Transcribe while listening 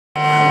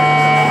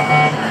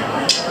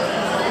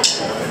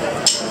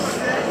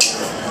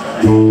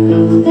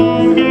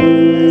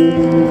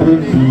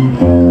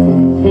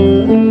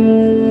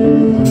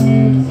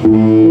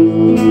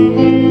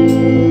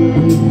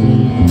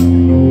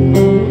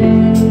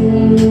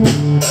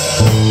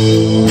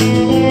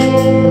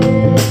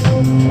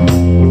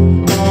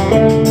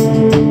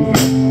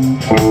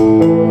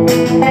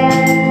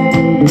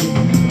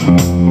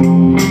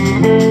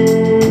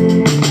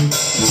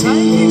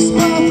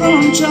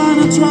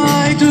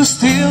to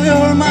steal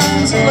your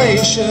mind's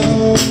elation.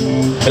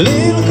 A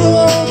little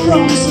girl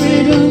from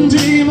Sweden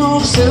dream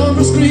of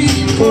silver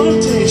screen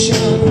quotation.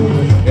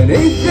 And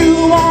if you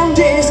want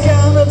these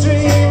kind of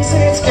dreams,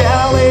 it's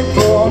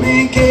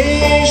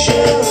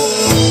Californication.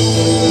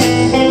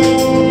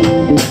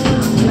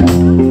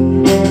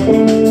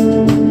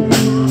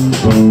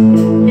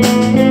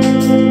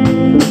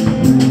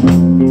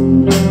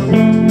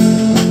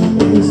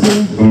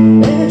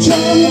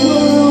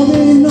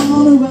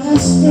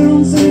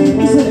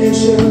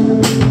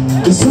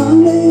 The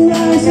Sunday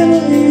rise and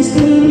the east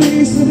to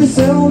the east to the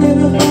sound in a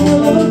final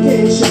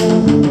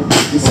location.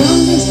 It's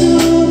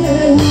understood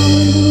that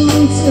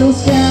Hollywood still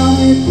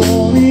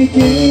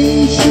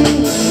Californication.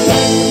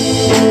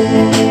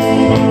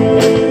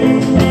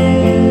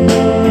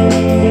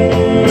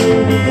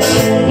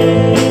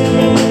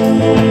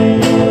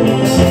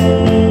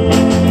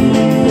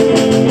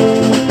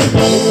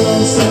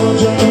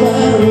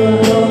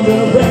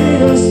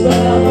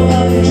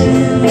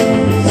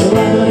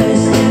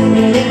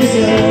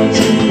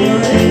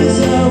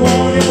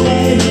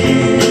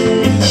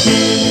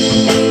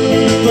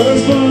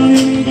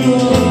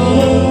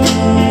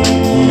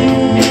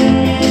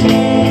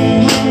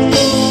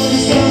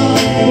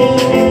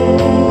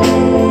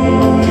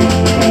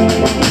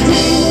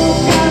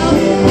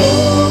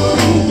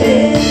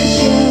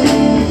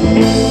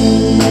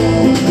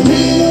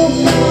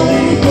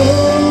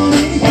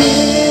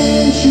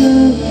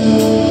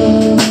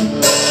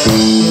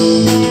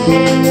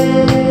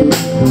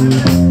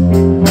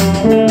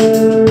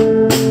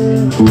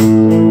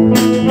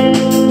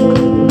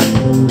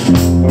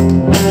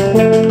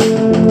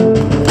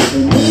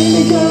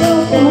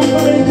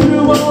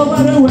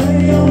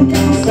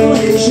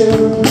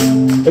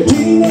 A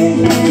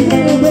teenage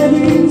girl,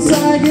 baby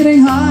inside,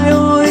 getting high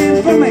on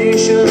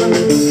information.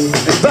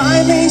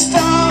 Invite me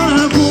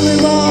star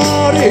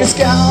boulevard, it's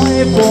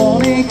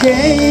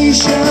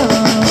Californication.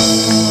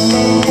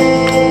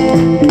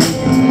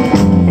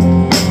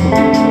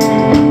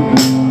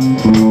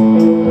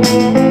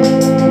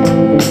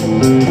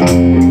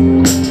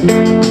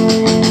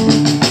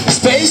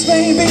 Space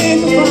may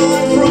be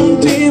far from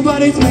deep,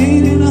 but it's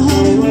made in a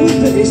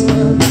Hollywood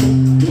basement.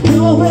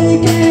 No way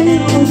can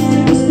you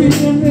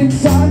speeding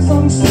inside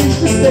some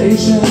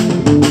station.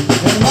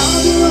 And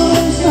now the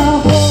roads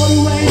stop all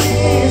the way,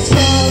 it's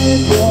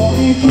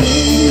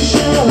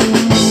Californication.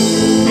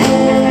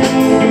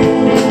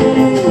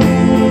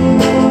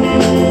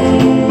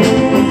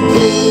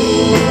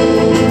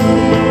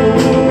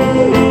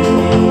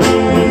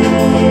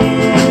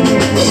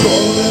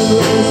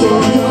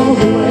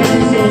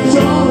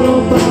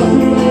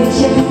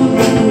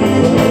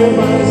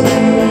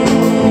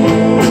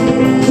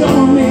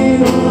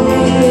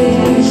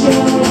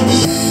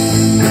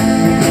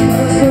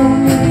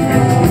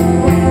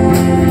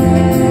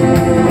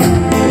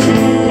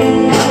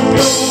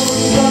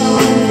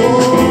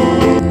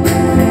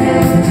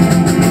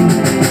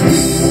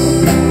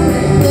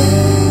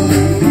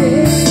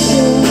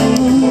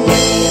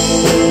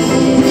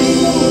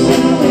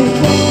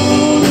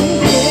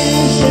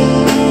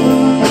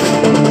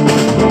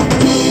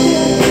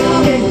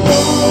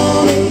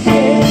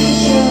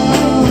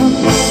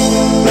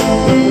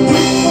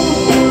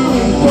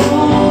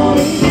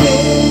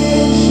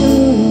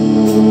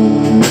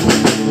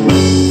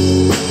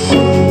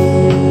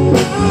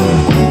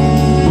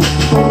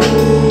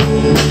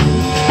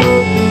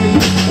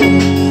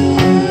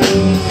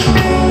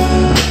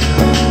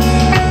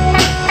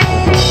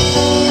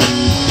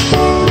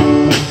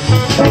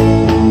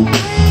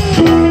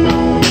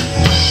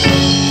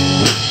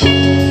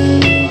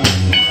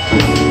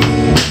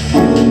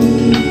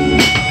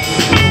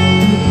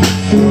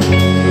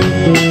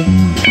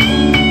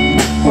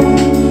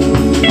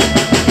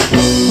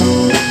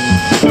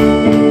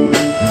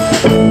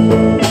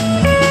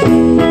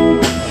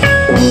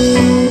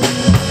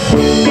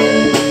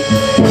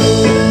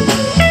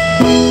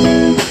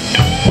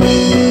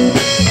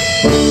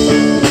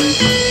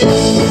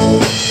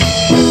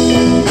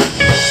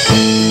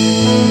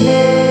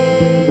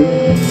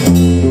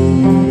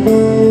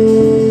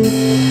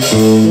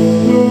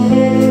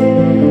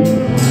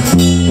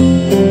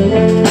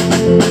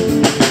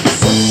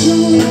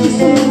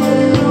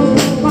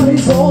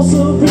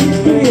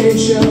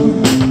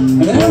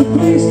 And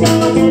every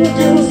start from the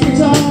girl's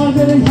guitar,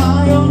 getting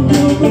high on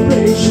good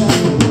vibration.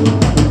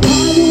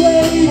 By the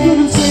way, you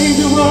can save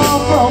the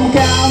world from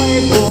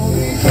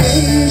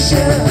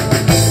Californication.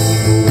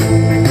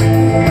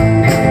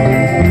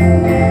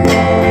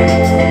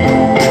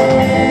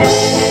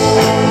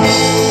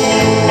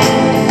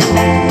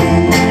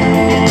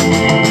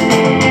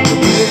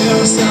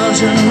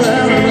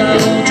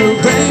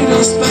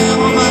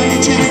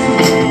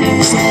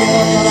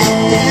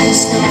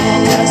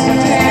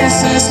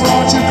 This is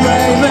what you're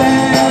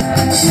craving.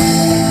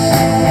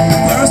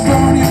 First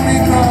born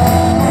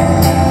unicorn.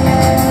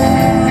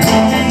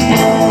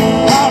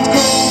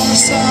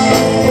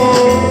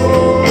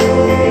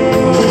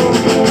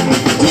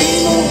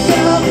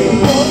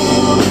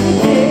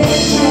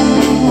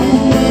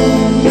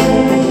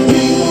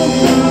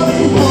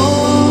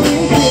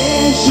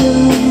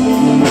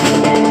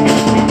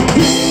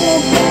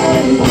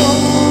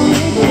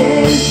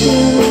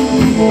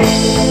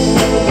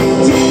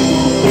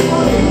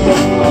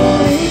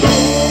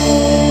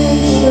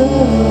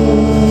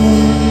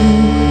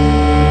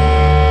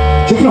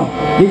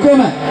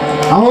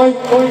 Ahoj.